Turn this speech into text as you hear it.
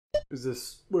Is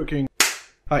this working?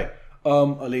 Hi,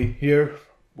 Ali here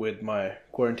with my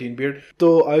quarantine beard.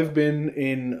 So I've been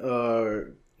in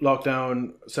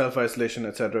lockdown, self-isolation,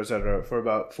 etc., for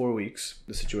about 4 weeks.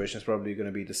 The situation is probably going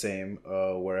to be the same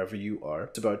wherever you are.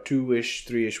 It's about 2-ish,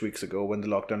 3-ish weeks ago when the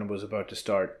lockdown was about to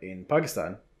start in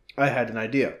Pakistan. I had an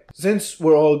idea. Since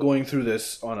we're all going through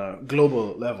this on a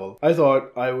global level, I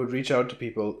thought I would reach out to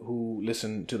people who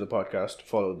listen to the podcast,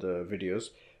 follow the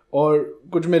videos, or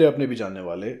kuch mere apne bhi janne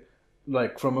wale,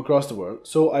 like from across the world,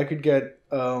 so I could get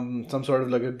some sort of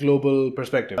like a global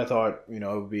perspective. I thought, it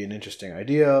would be an interesting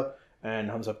idea, and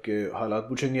hum sabke halat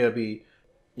puchenge abhi,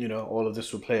 all of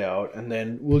this will play out, and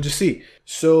then we'll just see.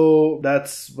 So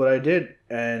that's what I did,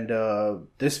 and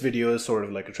this video is sort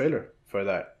of like a trailer for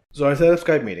that. So I set up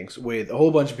Skype meetings with a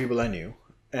whole bunch of people I knew,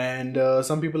 and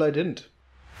some people I didn't.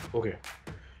 Okay.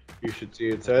 You should see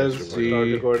it says start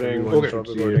recording. Okay. Start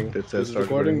recording. It says start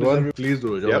recording. Please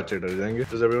do it.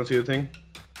 Does everyone see the thing?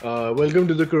 Welcome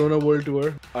to the Corona World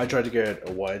Tour. I tried to get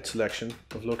a wide selection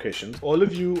of locations. All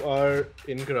of you are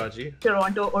in Karachi,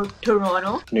 Toronto or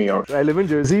Toronto, New York. I live in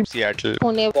Jersey, Seattle,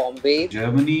 Pune, Bombay,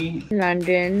 Germany,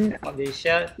 London,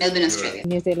 Malaysia, Melbourne, Australia,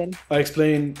 New Zealand. I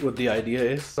explained what the idea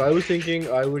is. So I was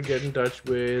thinking I would get in touch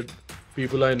with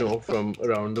people I know from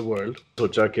around the world.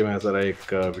 सोचा कि मैं जरा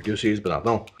एक video series बनाता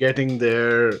हूँ, getting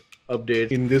their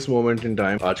update in this moment in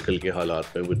time आजकल के हालात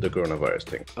में with the coronavirus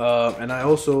thing. And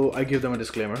I give them a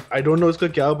disclaimer. I don't know इसका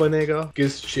क्या बनेगा,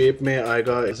 किस shape में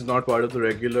आएगा. It's not part of the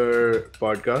regular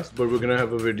podcast, but we're gonna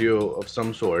have a video of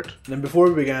some sort. Then before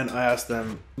we began, I asked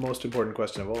them the most important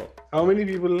question of all. How many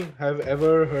people have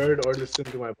ever heard or listened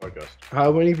to my podcast?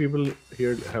 How many people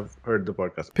here have heard the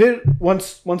podcast?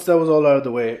 Once that was all out of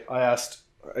the way,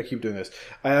 I keep doing this.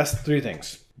 I asked 3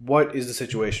 things. What is the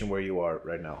situation where you are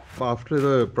right now? After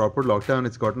the proper lockdown,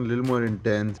 it's gotten a little more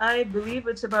intense. I believe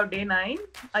it's about day 9.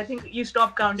 I think you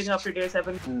stop counting after day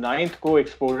 7. 9th को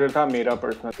exposure था मेरा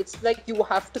personal. It's like you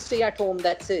have to stay at home,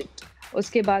 that's it.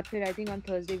 Uske baad phir I think on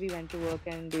Thursday we went to work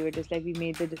and they were just like we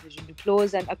made the decision to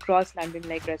close, and across London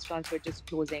like restaurants were just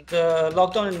closing. The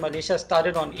lockdown in Malaysia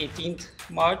started on 18th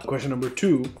March. Question number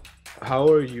 2, how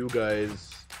are you guys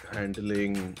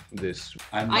handling this?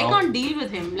 I can't deal with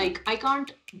him. Like, I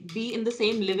can't be in the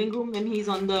same living room when he's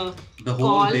on the whole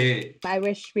call. day. I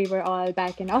wish we were all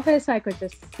back in office so I could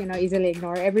just, easily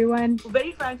ignore everyone.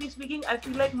 Very frankly speaking, I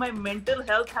feel like my mental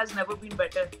health has never been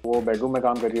better. वो bedroom में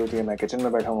काम कर रही होती है, मैं kitchen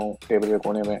में बैठा हूँ, table के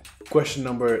कोने में. Question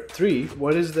number 3,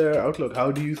 what is their outlook?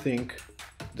 How do you think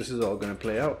this is all going to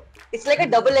play out? It's like a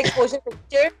double exposure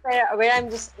picture where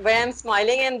I'm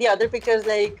smiling and the other picture is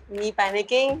like me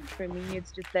panicking. For me,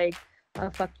 it's just like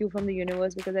fuck you from the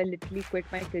universe because I literally quit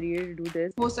my career to do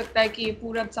this. हो सकता है कि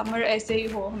पूरा summer ऐसे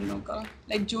ही हो हम लोग का,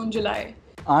 like June, July.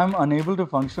 I'm unable to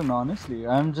function, honestly.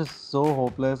 I'm just so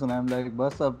hopeless and I'm like,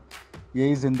 बस अब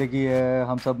यही जिंदगी है,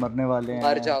 हम सब मरने वाले हैं.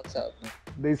 मर जाओ सब.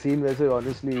 They seem वैसे,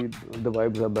 honestly, the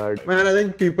vibes are bad. Man, I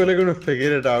think people are going to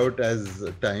figure it out as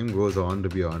time goes on, to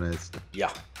be honest.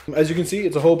 Yeah. As you can see,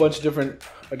 it's a whole bunch of different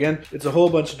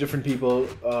people.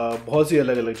 बहुत सी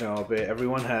अलग-अलग जगहों पे.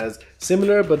 Everyone has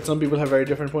similar, but some people have very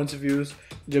different points of views.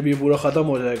 जब ये पूरा खत्म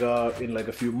हो जाएगा in like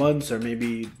a few months or maybe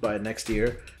by next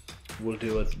year, we'll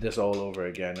deal with this all over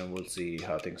again and we'll see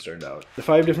how things turned out. The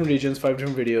 5 different regions, 5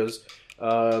 different videos.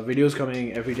 Videos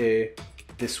coming every day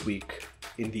this week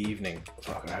in the evening.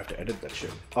 Fuck, I have to edit that shit.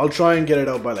 I'll try and get it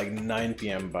out by like 9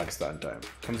 p.m. Pakistan time.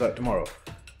 Comes out tomorrow.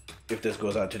 If this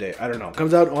goes out today, I don't know.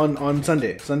 Comes out on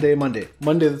Monday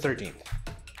the 13th.